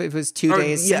 because if it was 2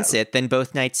 days since it, then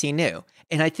both nights he knew.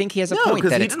 And I think he has a point that it's different.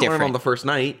 No, because he didn't learn on the first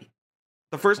night.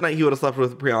 The first night he would have slept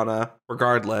with Brianna,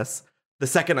 regardless. The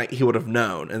second night he would have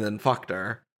known and then fucked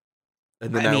her.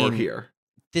 And then now we're here.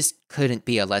 This couldn't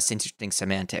be a less interesting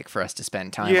semantic for us to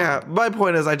spend time on. Yeah, my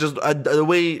point is, the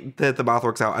way that the math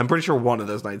works out, I'm pretty sure one of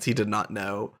those nights he did not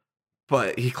know,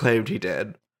 but he claimed he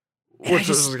did, which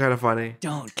is kind of funny.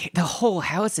 Don't care. The whole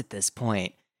house at this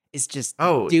point is just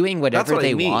doing whatever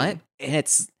they want, and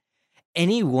it's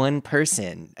any one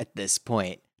person at this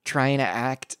point trying to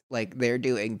act like they're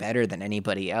doing better than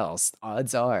anybody else.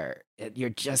 Odds are you're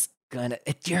just gonna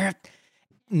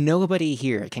nobody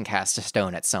here can cast a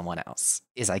stone at someone else,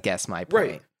 is I guess my point.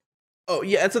 Right. Oh,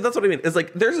 yeah, and so that's what I mean. It's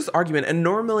like, there's this argument, and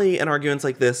normally in arguments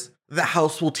like this, the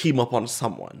house will team up on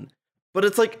someone. But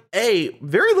it's like, A,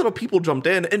 very little people jumped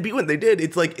in, and B, when they did,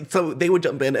 it's like, so they would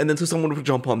jump in, and then so someone would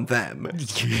jump on them.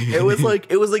 It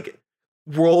was like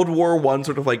World War I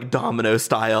sort of like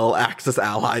domino-style Axis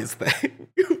allies thing,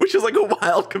 which is like a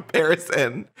wild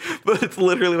comparison. But it's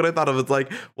literally what I thought of. It's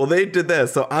like, well, they did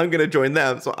this, so I'm going to join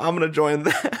them, so I'm going to join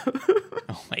them.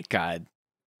 Oh my God.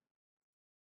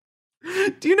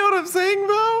 Do you know what I'm saying,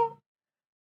 though?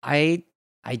 I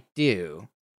do.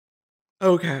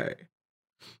 Okay.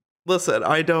 Listen,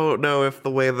 I don't know if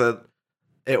the way that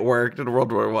it worked in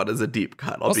World War I is a deep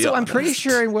cut. I'll be honest. I'm pretty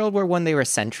sure in World War I they were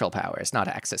Central Powers, not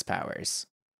Axis powers.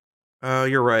 Oh,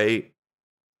 you're right.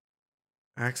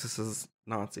 Axis is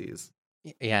Nazis.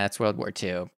 Yeah, it's World War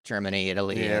II. Germany,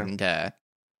 Italy, and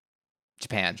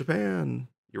Japan. Japan.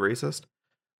 You racist?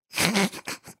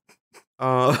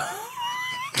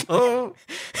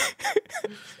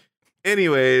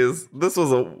 Anyways, this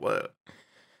was a...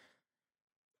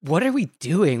 What are we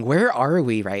doing? Where are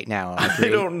we right now, Audrey?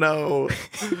 I don't know.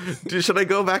 Should I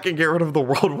go back and get rid of the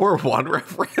World War I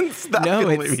reference? That no,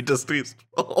 can be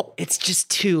distasteful. It's just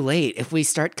too late. If we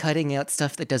start cutting out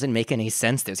stuff that doesn't make any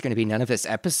sense, there's going to be none of this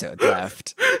episode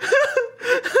left.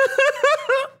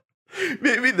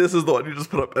 Maybe this is the one you just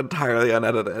put up entirely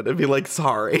unedited and be like,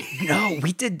 sorry. No,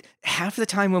 we did half the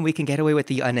time when we can get away with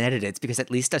the unedited. It's because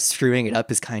at least us screwing it up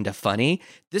is kind of funny.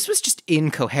 This was just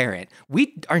incoherent.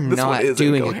 We are not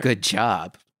doing a good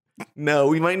job. No,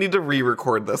 we might need to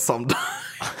re-record this sometime.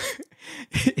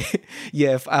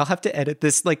 Yeah, I'll have to edit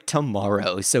this like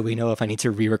tomorrow so we know if I need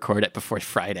to re-record it before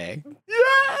Friday.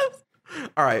 Yes!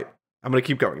 All right, I'm going to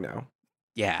keep going now.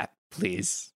 Yeah,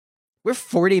 please. We're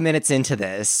 40 minutes into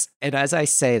this, and as I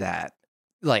say that,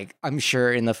 like, I'm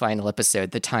sure in the final episode,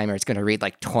 the timer is going to read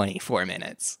like 24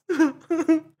 minutes.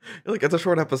 Like, it's a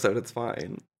short episode, it's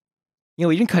fine. You know,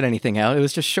 we didn't cut anything out. It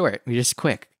was just short. We just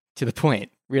quick, to the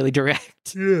point, really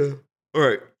direct. Yeah. All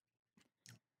right.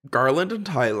 Garland and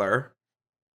Tyler,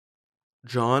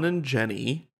 John and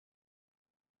Jenny,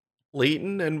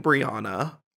 Leighton and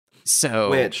Brianna. So,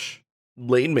 which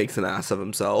Leighton makes an ass of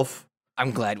himself.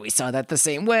 I'm glad we saw that the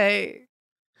same way.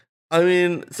 I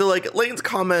mean, so like Leighton's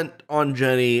comment on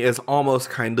Jenny is almost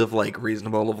kind of like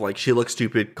reasonable, of like, she looks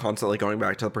stupid constantly going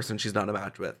back to the person she's not a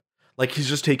match with. Like, he's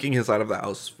just taking his side of the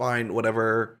house. Fine,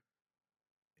 whatever.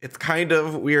 It's kind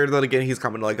of weird that, again, he's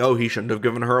coming like, oh, he shouldn't have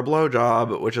given her a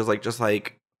blowjob, which is like, just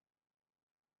like,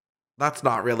 That's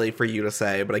not really for you to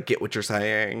say, but I get what you're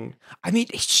saying. I mean,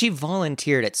 she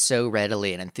volunteered it so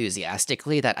readily and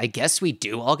enthusiastically that I guess we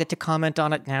do all get to comment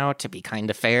on it now to be kind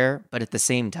of fair, but at the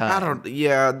same time,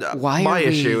 my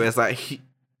issue is that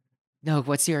No,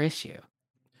 what's your issue?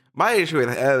 my issue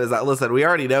with him is that, listen, we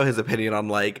already know his opinion on,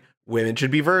 like, women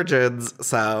should be virgins,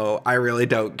 so I really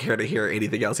don't care to hear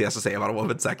anything else he has to say about a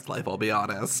woman's sex life, I'll be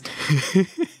honest.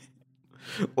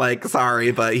 Like,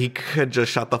 sorry, but he could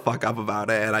just shut the fuck up about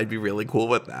it, and I'd be really cool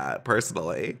with that,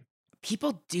 personally.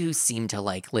 People do seem to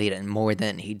like Layden more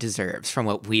than he deserves from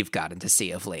what we've gotten to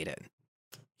see of Layden.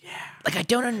 Yeah. Like, I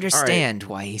don't understand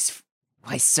why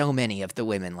so many of the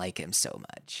women like him so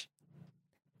much.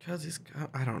 Because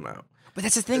I don't know. But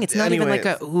that's the thing, it's not even like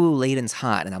ooh, Layden's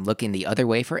hot, and I'm looking the other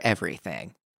way for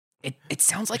everything. It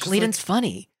sounds like Layden's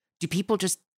funny. Do people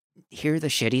just hear the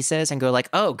shit he says and go like,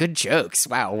 oh, good jokes.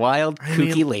 Wow, wild,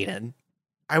 kooky Layden.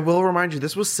 I will remind you,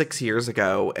 this was 6 years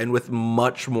ago, and with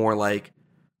much more, like,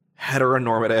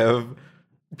 heteronormative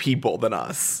people than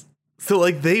us. So,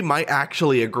 like, they might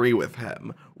actually agree with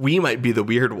him. We might be the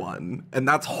weird one, and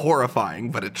that's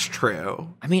horrifying, but it's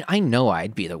true. I mean, I know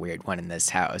I'd be the weird one in this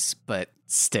house, but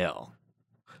still.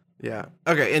 Yeah.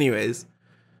 Okay, anyways.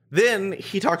 Then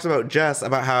he talks about Jess,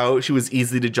 about how she was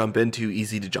easy to jump into,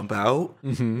 easy to jump out.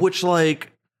 Mm-hmm. Which,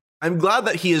 like, I'm glad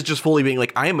that he is just fully being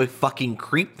like, I am a fucking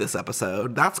creep this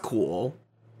episode. That's cool.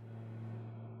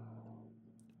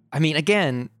 I mean,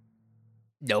 again,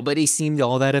 nobody seemed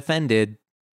all that offended.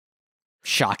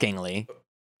 Shockingly.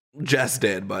 Jess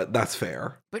did, but that's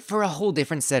fair. But for a whole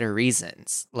different set of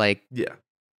reasons. Like, yeah.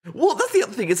 Well, that's the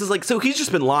other thing. Is like, so he's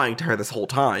just been lying to her this whole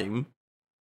time.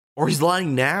 Or he's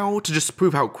lying now to just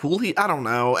prove how cool I don't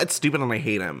know. It's stupid and I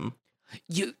hate him.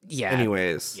 Yeah.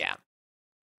 Anyways. Yeah.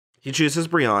 He chooses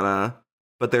Brianna,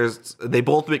 but they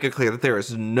both make it clear that there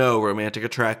is no romantic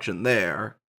attraction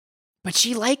there. But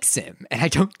she likes him, and I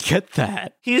don't get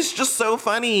that. He's just so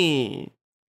funny.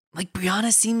 Like,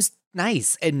 Brianna seems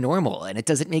nice and normal, and it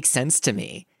doesn't make sense to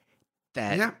me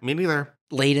that yeah, me neither.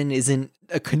 Layden isn't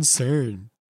a concern.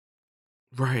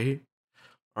 Right.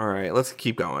 All right, let's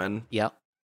keep going. Yep.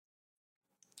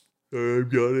 I'm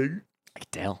yawning. I can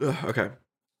tell. Okay.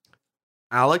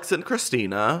 Alex and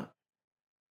Christina,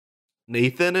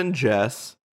 Nathan and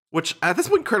Jess, which at this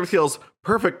point kind of feels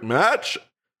perfect match.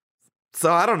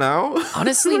 So I don't know.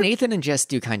 Honestly, Nathan and Jess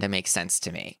do kind of make sense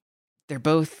to me. They're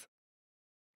both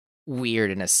weird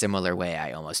in a similar way,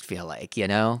 I almost feel like, you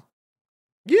know?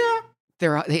 Yeah.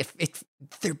 They're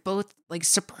both, like,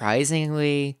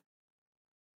 surprisingly,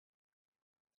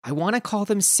 I want to call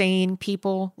them sane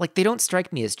people. Like, they don't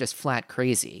strike me as just flat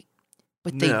crazy.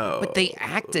 But they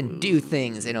act and do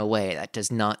things in a way that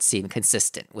does not seem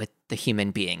consistent with the human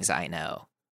beings I know.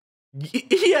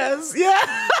 Yes,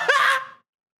 yeah.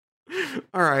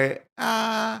 All right.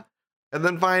 And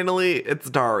then finally, it's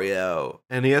Dario.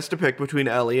 And he has to pick between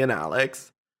Ellie and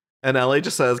Alex. And Ellie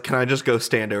just says, can I just go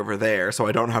stand over there so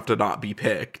I don't have to not be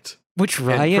picked? Which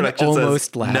Ryan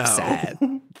almost laughs no. at.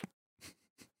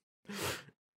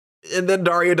 And then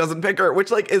Dario doesn't pick her,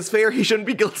 which, like, is fair. He shouldn't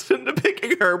be guilted into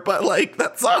picking her, but, like,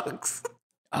 that sucks.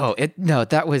 Oh, no,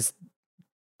 that was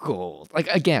gold. Like,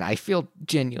 again, I feel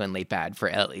genuinely bad for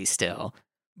Ellie still.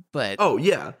 But oh,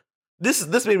 yeah.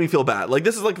 This made me feel bad. Like,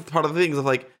 this is, like, part of the things of,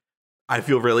 like, I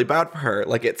feel really bad for her.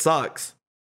 Like, it sucks.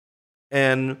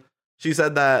 And she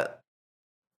said that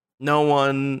no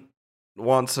one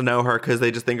wants to know her because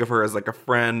they just think of her as, like, a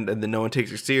friend, and then no one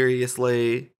takes her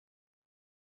seriously.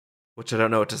 Which I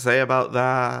don't know what to say about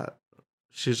that.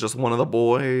 She's just one of the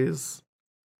boys.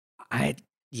 I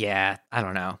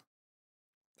don't know.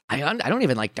 I don't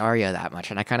even like Dario that much,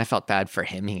 and I kind of felt bad for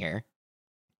him here.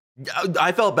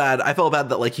 I felt bad. I felt bad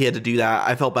that, like, he had to do that.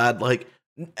 I felt bad, like,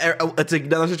 it's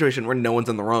another situation where no one's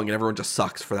in the wrong and everyone just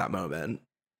sucks for that moment.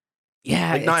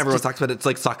 Yeah. Like, not everyone sucks, but it's,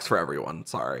 like, sucks for everyone.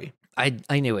 Sorry.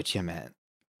 I knew what you meant.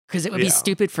 Because it would be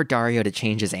stupid for Dario to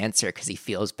change his answer because he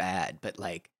feels bad, but,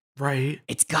 like, right.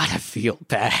 It's gotta feel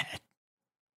bad.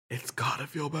 It's gotta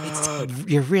feel bad.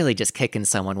 You're really just kicking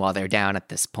someone while they're down at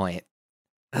this point.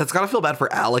 And it's gotta feel bad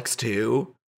for Alex,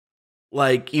 too.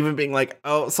 Like, even being like,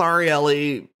 oh, sorry,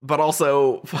 Ellie, but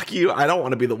also, fuck you, I don't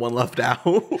want to be the one left out.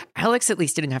 Alex at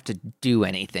least didn't have to do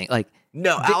anything. Like,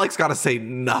 no, Alex gotta say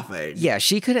nothing. Yeah,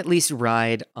 she could at least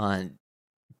ride on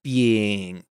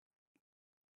being...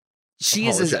 She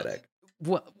apologetic.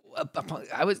 I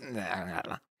don't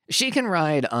know. She can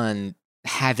ride on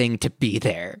having to be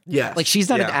there. Yeah. Like, she's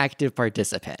not an active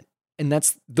participant. And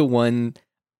that's the one,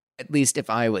 at least if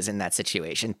I was in that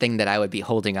situation, thing that I would be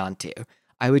holding on to.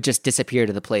 I would just disappear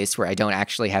to the place where I don't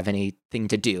actually have anything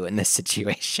to do in this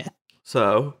situation.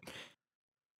 So,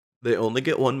 They only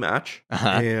get one match, Uh-huh.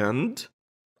 and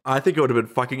I think it would have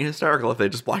been fucking hysterical if they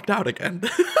just blacked out again.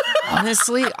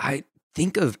 Honestly, I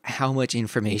think of how much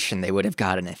information they would have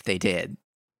gotten if they did.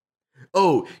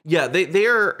 Oh, yeah, they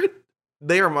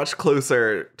are much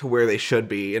closer to where they should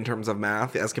be in terms of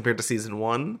math as compared to season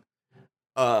 1.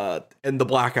 And the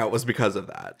blackout was because of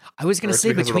that. I was going Or to it's say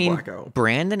because of the between blackout.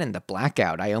 Brandon and the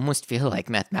blackout, I almost feel like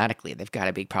mathematically they've got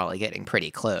to be probably getting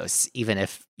pretty close, even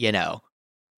if, you know,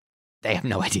 they have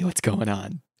no idea what's going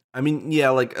on. I mean,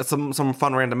 yeah, like some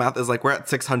fun random math is like we're at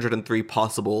 603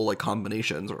 possible like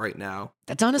combinations right now.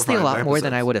 That's honestly a five lot more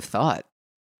than I episodes. would have thought.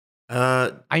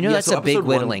 I know Yeah, that's so a big episode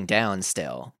one- whittling down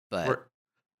still, but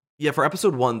for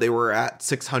episode 1 they were at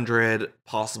 600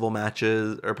 possible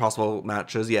matches,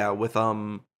 yeah, with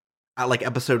at like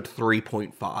episode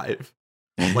 3.5.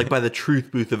 Like by the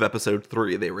truth booth of episode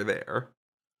 3 they were there.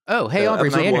 oh, hey, Aubrey,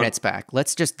 my episode one- internet's back.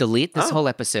 Let's just delete this Oh. whole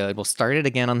episode. We'll start it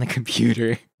again on the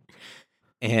computer.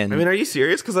 And I mean, are you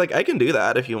serious? Because like I can do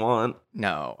that if you want.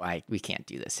 no, we can't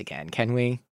do this again, can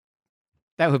we?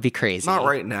 That would be crazy. Not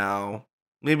right now.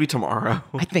 Maybe tomorrow.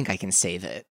 I think I can save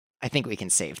it. I think we can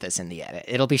save this in the edit.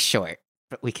 It'll be short,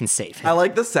 but we can save it. I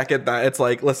like the second that it's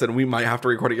like, listen, we might have to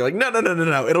record it. You're like,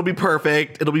 no. It'll be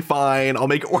perfect. It'll be fine. I'll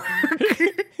make it work.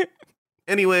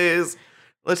 Anyways,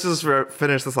 let's just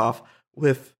finish this off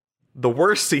with the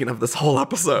worst scene of this whole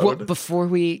episode. Well, before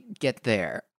we get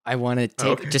there, I want to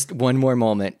take Okay. just one more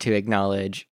moment to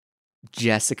acknowledge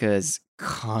Jessica's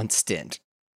constant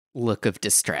look of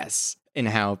distress and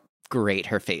how great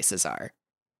her faces are.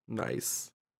 Nice.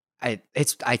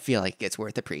 I feel like it's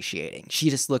worth appreciating. She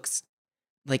just looks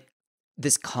like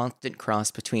this constant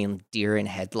cross between deer in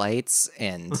headlights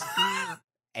and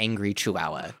angry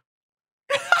chihuahua.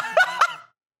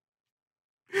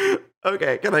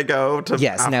 Okay, can I go to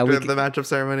Yes, after now we the matchup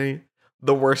ceremony?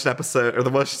 The worst episode, or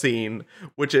the worst scene,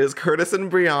 which is Curtis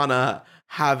and Brianna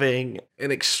having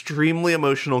an extremely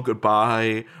emotional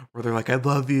goodbye where they're like, I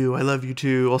love you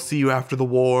too, I'll see you after the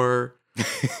war.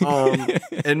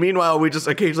 And meanwhile, we just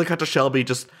occasionally cut to Shelby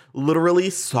just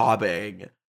literally sobbing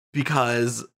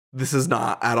because this is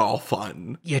not at all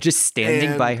fun. Yeah, just standing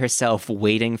And- by herself,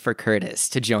 waiting for Curtis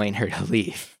to join her to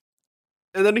leave.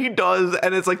 And then he does,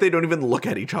 and it's like they don't even look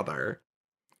at each other.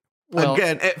 Well,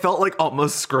 Again, it felt like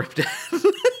almost scripted.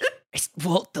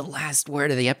 well, the last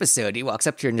word of the episode, he walks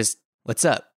up to her and just, "What's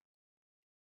up?"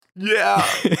 Yeah.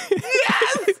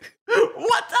 Yes!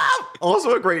 What's up?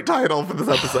 Also a great title for this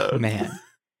episode. Man,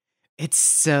 it's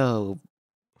so.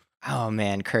 Oh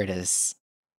man, Curtis.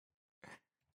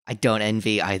 I don't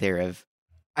envy either of.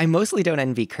 I mostly don't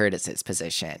envy Curtis's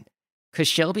position. Because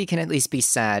Shelby can at least be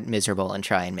sad, miserable, and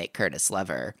try and make Curtis love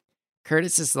her.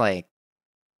 Curtis is like.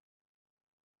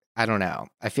 I don't know.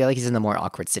 I feel like he's in the more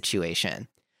awkward situation.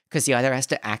 Because he either has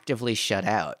to actively shut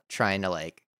out, trying to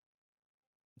like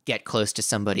get close to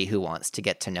somebody who wants to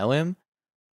get to know him,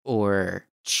 or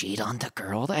cheat on the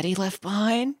girl that he left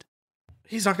behind.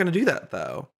 He's not going to do that,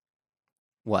 though.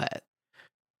 What?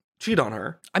 Cheat on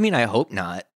her. I mean, I hope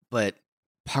not, but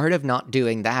part of not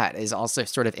doing that is also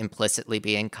sort of implicitly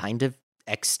being kind of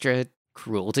extra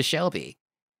cruel to Shelby.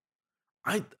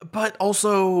 But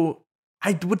also,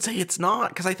 I would say it's not,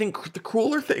 because I think the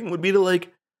crueler thing would be to,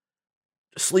 like,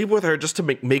 sleep with her just to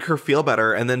make her feel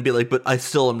better, and then be like, but I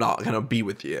still am not going to be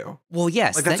with you. Well,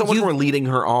 yes. Like, that's so much more leading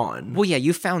her on. Well, yeah,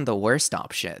 you found the worst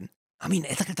option. I mean,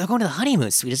 it's like they're going to the honeymoon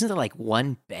suite. Isn't there like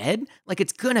one bed? Like,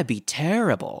 it's going to be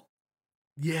terrible.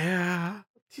 Yeah.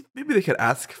 Maybe they could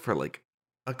ask for, like,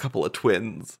 a couple of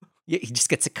twins. Yeah, he just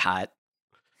gets a cot.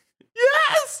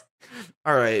 Yes!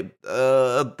 All right.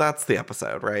 That's the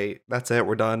episode, right? That's it.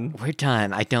 We're done. We're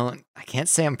done. I can't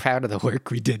say I'm proud of the work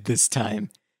we did this time,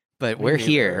 but Me we're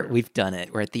here. neither. We've done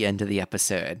it. We're at the end of the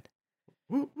episode.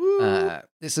 Woo, woo.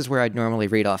 This is where I'd normally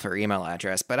read off our email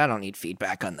address, but I don't need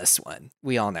feedback on this one.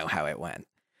 We all know how it went.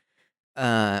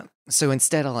 So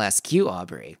instead, I'll ask you,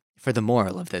 Aubrey, for the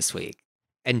moral of this week.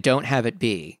 And don't have it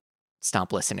be,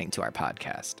 stop listening to our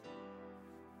podcast.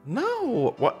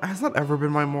 No. What has that ever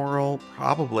been my moral?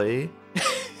 Probably.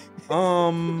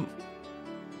 The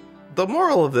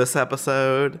moral of this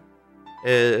episode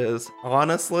is,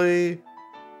 honestly,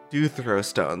 do throw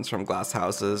stones from glass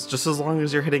houses, just as long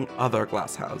as you're hitting other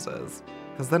glass houses.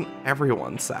 Because then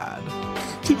everyone's sad.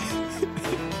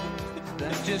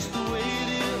 That's just the way it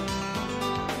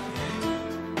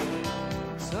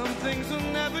is. Some things will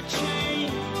never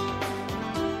change.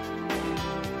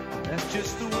 That's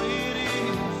just the way it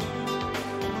is.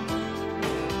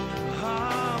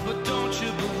 Ah, but don't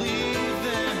you believe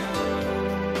them?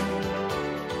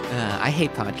 I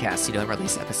hate podcasts who don't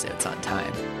release episodes on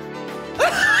time.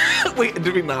 Wait,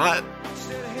 did we not?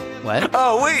 Said, hey, What?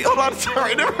 Oh, wait, hold on.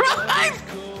 Sorry, never mind.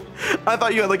 I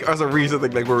thought you had, like, as a reason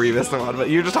thing, like, where we missed one, but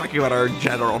you're just talking about our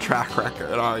general track record.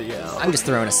 Oh, yeah. I'm just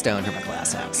throwing a stone from a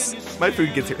glass house. My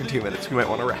food gets here in 2 minutes. We might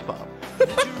want to wrap up.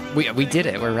 We did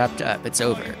it. We're wrapped up. It's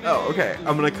over. Oh, okay.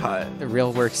 I'm going to cut. The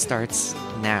real work starts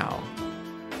now.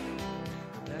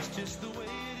 That's just the way